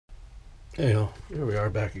Anyhow, here we are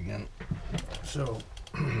back again. So,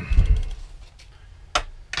 I'm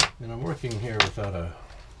working here without a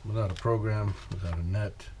program, without a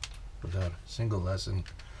net, without a single lesson.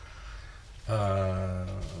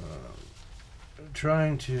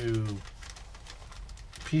 Trying to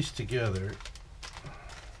piece together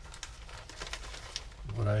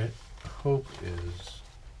what I hope is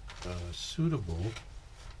suitable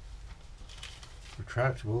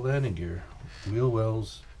retractable landing gear, wheel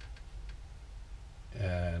wells,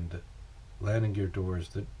 and landing gear doors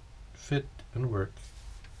that fit and work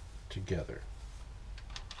together,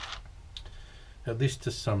 at least to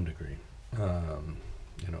some degree.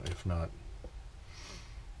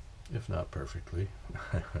 If not perfectly.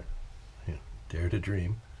 Dare to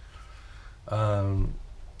dream.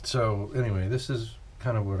 So anyway, this is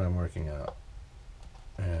kind of what I'm working out,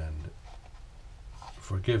 and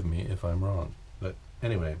forgive me if I'm wrong. But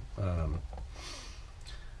anyway, I've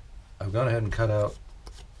gone ahead and cut out,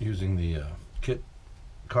 using the kit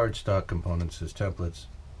cardstock components as templates,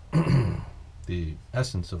 the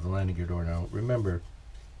essence of the landing gear door. Now remember,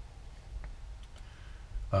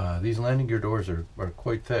 these landing gear doors are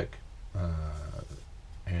quite thick,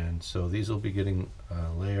 and so these will be getting a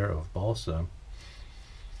layer of balsa,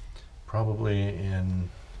 probably in,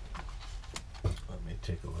 let me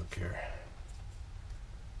take a look here,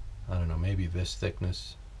 I don't know, maybe this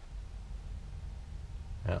thickness.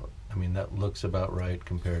 Now, I mean, that looks about right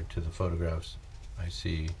compared to the photographs I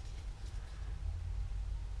see.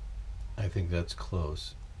 I think that's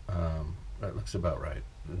close. That looks about right.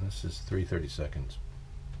 And this is 3/32.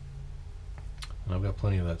 And I've got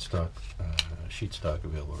plenty of that stock, sheet stock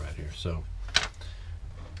available right here. So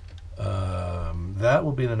that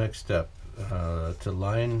will be the next step, to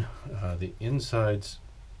line the insides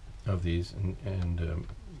of these, and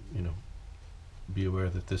be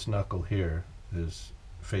aware that this knuckle here is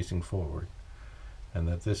facing forward, and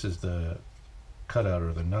that this is the cutout,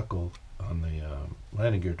 or the knuckle on the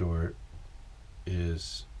landing gear door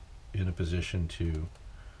is in a position to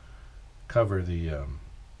cover the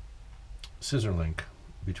scissor link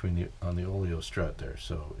on the oleo strut there,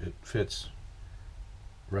 so it fits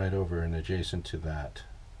right over and adjacent to that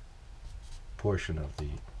portion of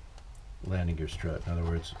the landing gear strut. In other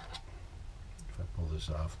words, if I pull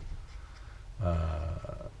this off,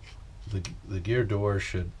 the gear door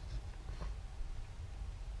should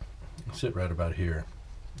sit right about here.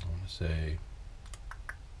 I want to say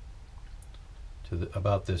to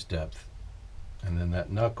about this depth, and then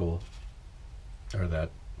that knuckle, or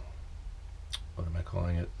that, what am I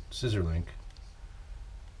calling it, scissor link,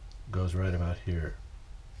 goes right about here,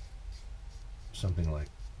 something like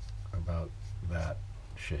about that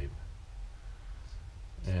shape,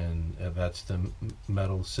 and that's the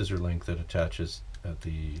metal scissor link that attaches at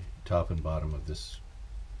the top and bottom of this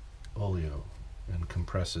oleo and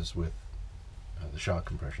compresses with the shock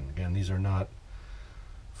compression. Again, these are not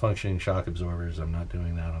functioning shock absorbers. I'm not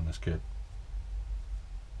doing that on this kit.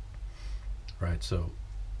 Right, so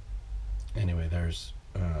anyway, there's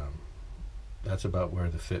that's about where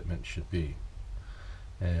the fitment should be,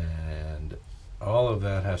 and all of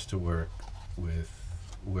that has to work with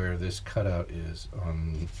where this cutout is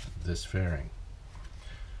on this fairing.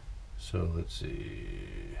 So let's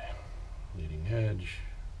see, leading edge,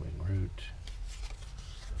 wing root.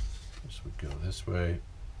 This would go this way,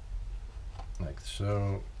 like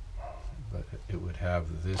so, but it would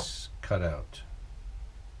have this cutout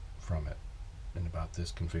from it in about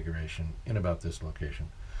this configuration, in about this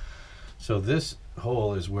location. So this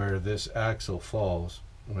hole is where this axle falls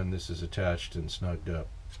when this is attached and snugged up.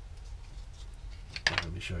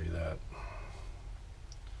 Let me show you that.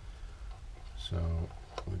 So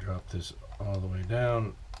we drop this all the way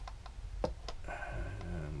down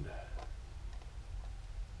and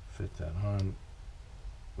fit that on.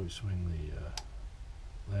 We swing the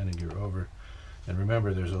landing gear over, and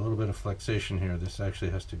remember, there's a little bit of flexation here. This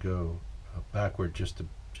actually has to go backward just a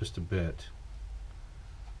bit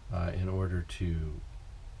in order to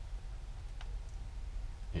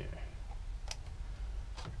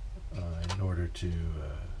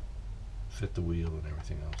fit the wheel and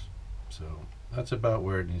everything else. So that's about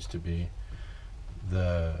where it needs to be.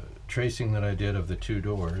 The tracing that I did of the two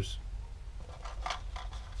doors,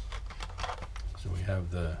 so we have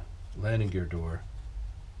the landing gear door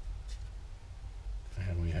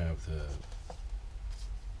and we have the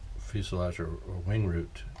fuselage or wing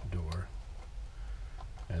root door,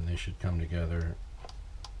 and they should come together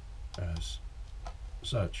as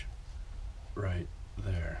such right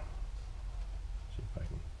there. See if I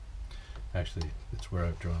can, actually, it's where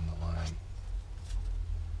I've drawn the line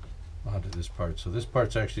onto this part. So this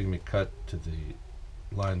part's actually going to be cut to the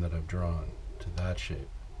line that I've drawn to that shape.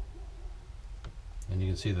 And you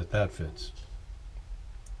can see that that fits,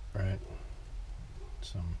 right?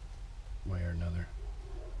 Some way or another.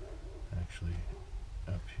 Actually,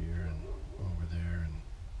 up here and over there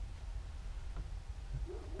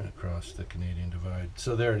and across the Canadian Divide.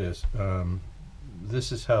 So there it is.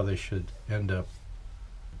 This is how they should end up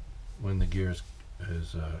when the gear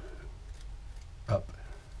is up,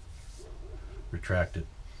 retracted.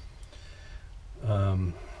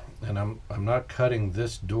 And I'm not cutting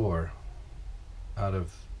this door out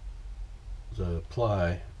of the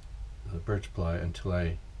ply, the birch ply, until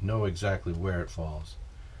I know exactly where it falls,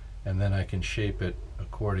 and then I can shape it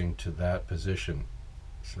according to that position.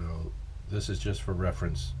 So this is just for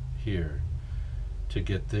reference here to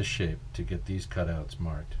get this shape, to get these cutouts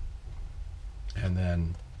marked. And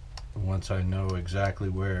then once I know exactly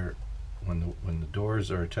where, when the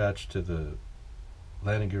doors are attached to the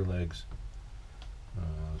landing gear legs,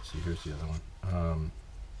 let's see, here's the other one.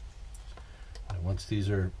 And once these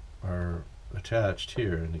are attached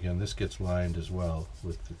here, and again this gets lined as well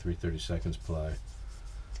with the 3/32 ply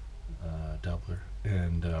doubler,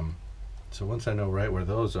 and so once I know right where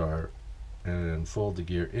those are and fold the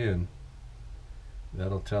gear in,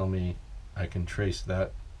 that'll tell me I can trace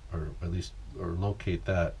that, or at least locate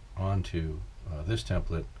that onto this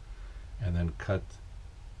template, and then cut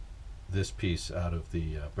this piece out of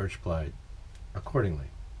the birch ply accordingly.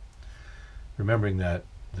 Remembering that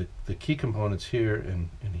the key components here and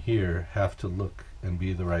here have to look and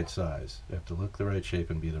be the right size. They have to look the right shape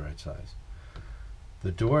and be the right size.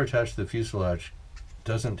 The door attached to the fuselage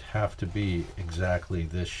doesn't have to be exactly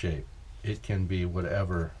this shape. It can be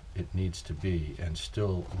whatever it needs to be and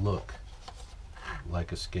still look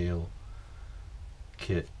like a scale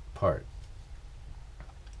kit part.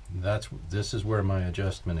 This is where my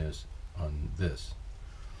adjustment is on this.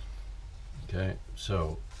 Okay,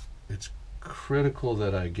 so it's critical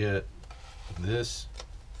that I get this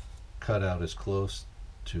cut out as close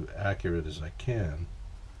to accurate as I can,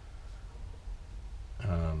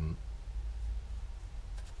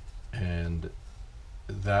 and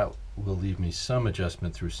that will leave me some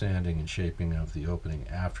adjustment through sanding and shaping of the opening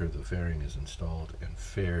after the fairing is installed and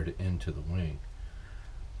faired into the wing.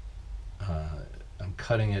 I'm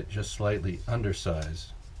cutting it just slightly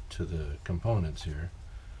undersize to the components here.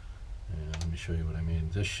 And let me show you what I mean.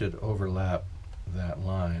 This should overlap that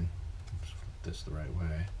line. Let's flip this the right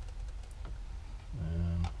way.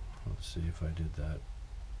 And let's see if I did that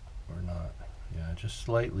or not. Yeah, just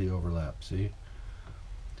slightly overlap, see?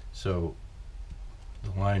 So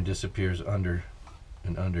the line disappears under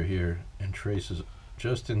and under here and traces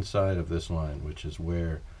just inside of this line, which is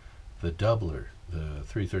where the doubler, the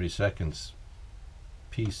 3/32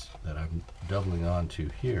 piece that I'm doubling onto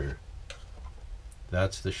here,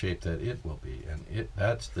 that's the shape that it will be, and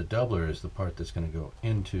that's the doubler is the part that's going to go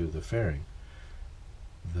into the fairing.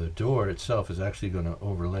 The door itself is actually going to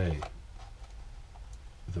overlay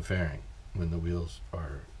the fairing when the wheels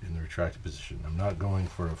are in the retracted position. I'm not going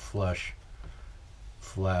for a flush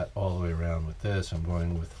flat all the way around with this. I'm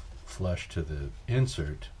going with flush to the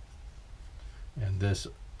insert, and this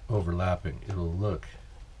overlapping. It'll look,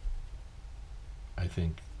 I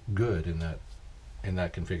think, good in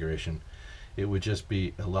that configuration. It would just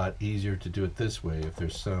be a lot easier to do it this way if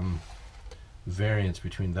there's some variance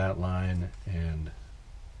between that line and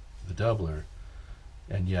the doubler,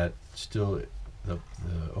 and yet still the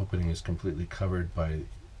opening is completely covered by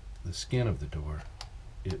the skin of the door.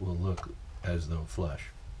 It will look as though flush,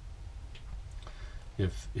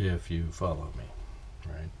 if you follow me,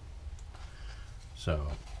 right?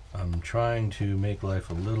 So I'm trying to make life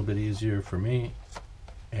a little bit easier for me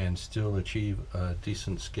and still achieve a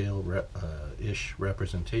decent scale ish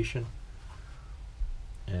representation,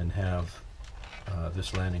 and have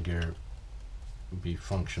this landing gear be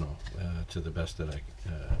functional to the best that I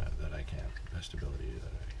can, best ability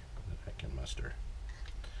that I can muster.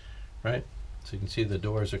 Right? So you can see the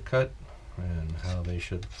doors are cut and how they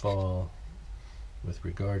should fall with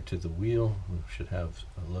regard to the wheel. We should have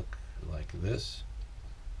a look like this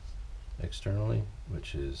externally,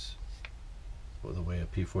 which is the way a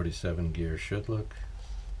P-47 gear should look.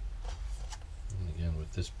 And again,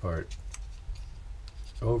 with this part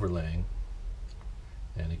overlaying,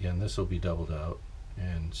 and again this will be doubled out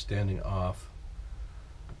and standing off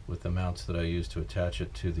with the mounts that I use to attach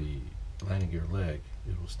it to the landing gear leg.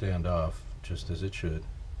 It will stand off just as it should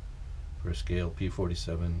for a scale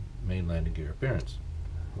P-47 main landing gear appearance,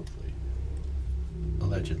 hopefully,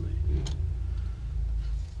 allegedly,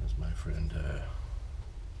 as my friend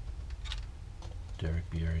Derek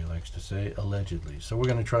Bieri likes to say, allegedly. So we're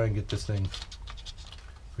going to try and get this thing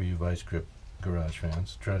for you vice grip garage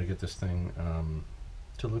fans. Try to get this thing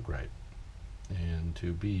to look right and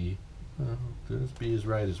to be as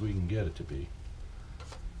right as we can get it to be.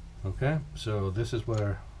 Okay, so this is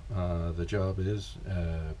where the job is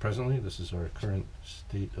presently. This is our current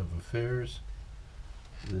state of affairs.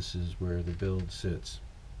 This is where the build sits.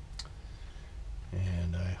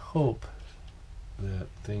 And I hope that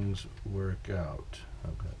things work out.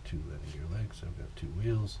 I've got 2 linear legs, I've got 2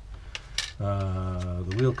 wheels.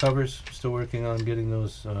 The wheel covers, still working on getting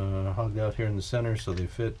those hogged out here in the center so they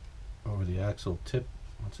fit over the axle tip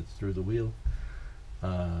once it's through the wheel.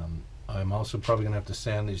 I'm also probably going to have to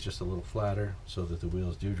sand these just a little flatter so that the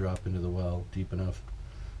wheels do drop into the well deep enough.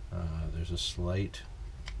 There's a slight,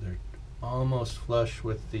 they're almost flush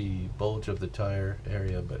with the bulge of the tire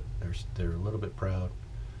area, but they're a little bit proud.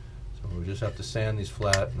 So we'll just have to sand these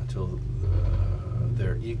flat until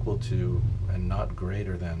they're equal to and not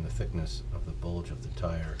greater than the thickness of the bulge of the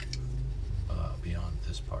tire beyond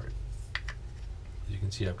this part. As you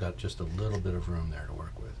can see, I've got just a little bit of room there to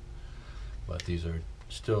work with, but these are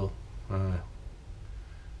still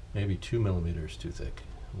maybe 2 millimeters too thick.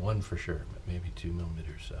 1 for sure, but maybe 2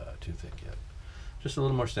 millimeters too thick yet. Just a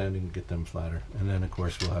little more sanding to get them flatter, and then of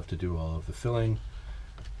course we'll have to do all of the filling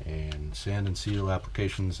and sand and seal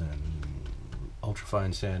applications and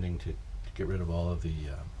ultrafine sanding to get rid of all of the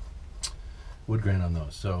wood grain on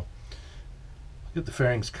those. So get the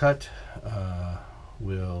fairings cut.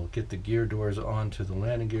 We'll get the gear doors onto the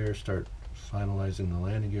landing gear, start finalizing the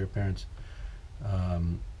landing gear appearance.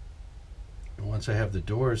 Once I have the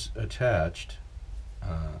doors attached,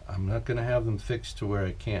 I'm not going to have them fixed to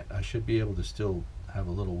where I should be able to still have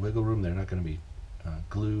a little wiggle room. They're not going to be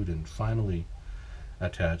glued and finally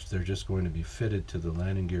attached. They're just going to be fitted to the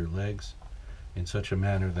landing gear legs in such a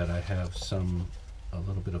manner that I have a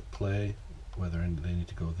little bit of play, whether they need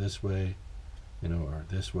to go this way, or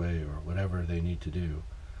this way, or whatever they need to do.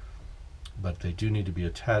 But they do need to be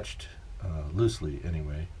attached loosely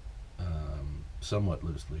anyway, somewhat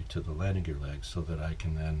loosely to the landing gear legs, so that I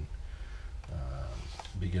can then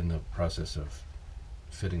begin the process of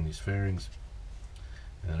fitting these fairings.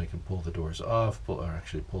 And then I can pull the doors off, or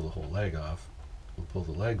actually pull the whole leg off. We'll pull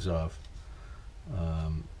the legs off,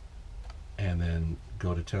 and then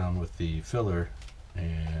go to town with the filler.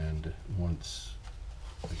 And once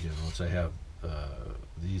I have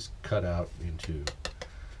these cut out into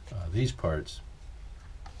these parts,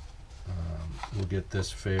 we'll get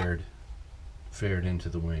this faired into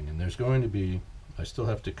the wing. And there's going to be, I still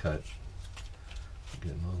have to cut. I'm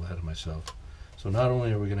getting a little ahead of myself. So not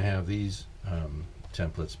only are we going to have these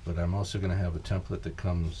templates, but I'm also going to have a template that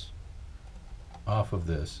comes off of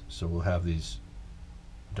this. So we'll have these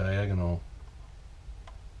diagonal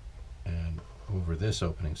and over this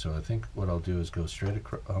opening. So I think what I'll do is go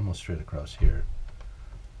almost straight across here,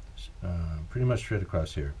 pretty much straight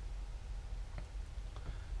across here.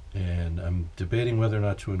 And I'm debating whether or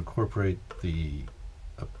not to incorporate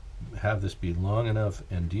have this be long enough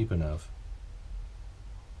and deep enough,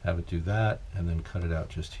 have it do that, and then cut it out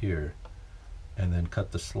just here, and then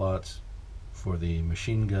cut the slots for the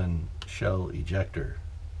machine gun shell ejector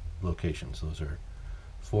locations. Those are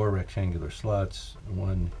 4 rectangular slots,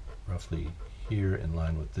 one roughly here in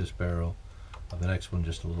line with this barrel, the next one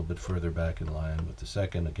just a little bit further back in line with the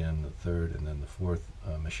second, again the third, and then the 4th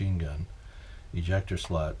machine gun ejector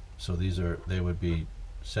slot. So they would be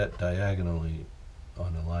set diagonally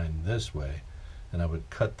on a line this way, and I would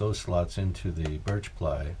cut those slots into the birch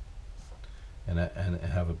ply, and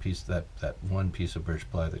have a piece, that one piece of birch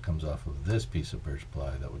ply that comes off of this piece of birch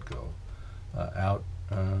ply that would go out,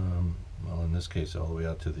 well, in this case all the way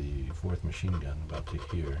out to the 4th machine gun, about to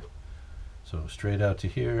here. So straight out to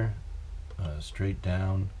here, straight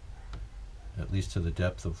down at least to the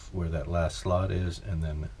depth of where that last slot is, and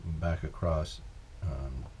then back across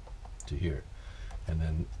to here. And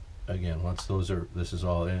then again, once this is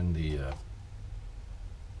all in, the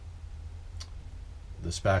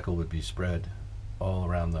spackle would be spread all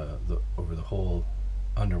around over the whole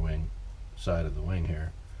underwing side of the wing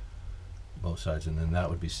here, both sides, and then that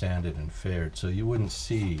would be sanded and faired, so you're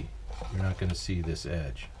not going to see this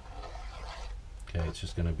edge. Okay, it's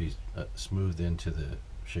just going to be smoothed into the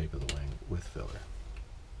shape of the wing with filler.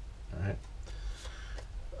 Alright.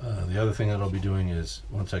 The other thing that I'll be doing is,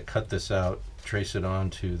 once I cut this out, trace it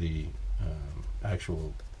onto the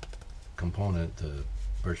actual component, the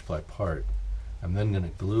birch ply part, I'm then going to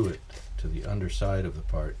glue it to the underside of the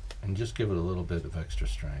part and just give it a little bit of extra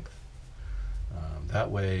strength.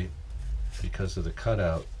 That way, because of the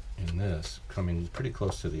cutout in this, coming pretty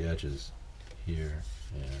close to the edges here,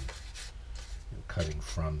 and cutting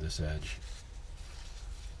from this edge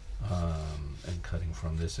and cutting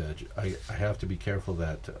from this edge. I have to be careful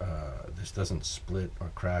that this doesn't split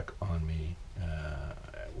or crack on me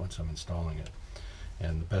once I'm installing it.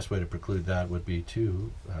 And the best way to preclude that would be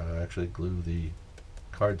to actually glue the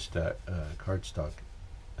cardstock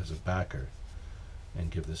as a backer and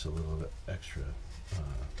give this a little bit extra,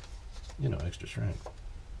 extra strength,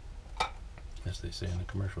 as they say in the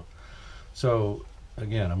commercial. So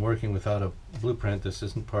again, I'm working without a blueprint. This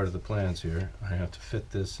isn't part of the plans here. I have to fit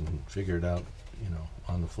this and figure it out,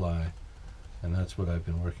 on the fly, and that's what I've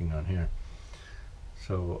been working on here.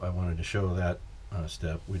 So I wanted to show that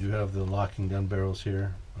step. We do have the locking gun barrels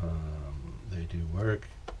here. They do work.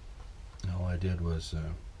 All I did was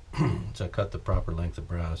I cut the proper length of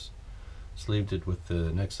brass, sleeved it with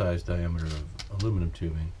the next size diameter of aluminum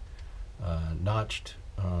tubing, notched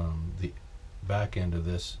the back end of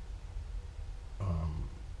this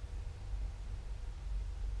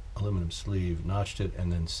aluminum sleeve, notched it,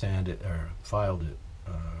 and then sanded or filed it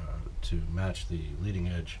to match the leading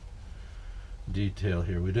edge detail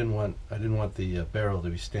here. I didn't want the barrel to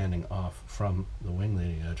be standing off from the wing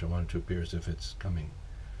leading edge. I want it to appear as if it's coming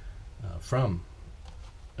from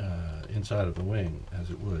inside of the wing, as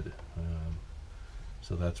it would.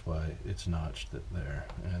 So that's why it's notched there.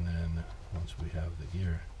 And then once we have the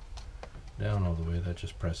gear down all the way, that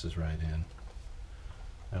just presses right in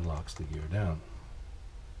and locks the gear down.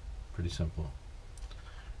 Pretty simple,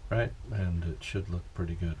 right? And it should look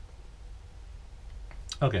pretty good.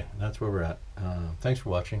 Okay, that's where we're at. Thanks for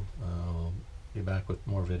watching. I'll be back with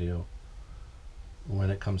more video when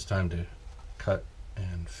it comes time to cut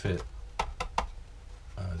and fit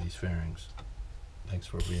these fairings. Thanks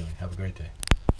for viewing. Have a great day.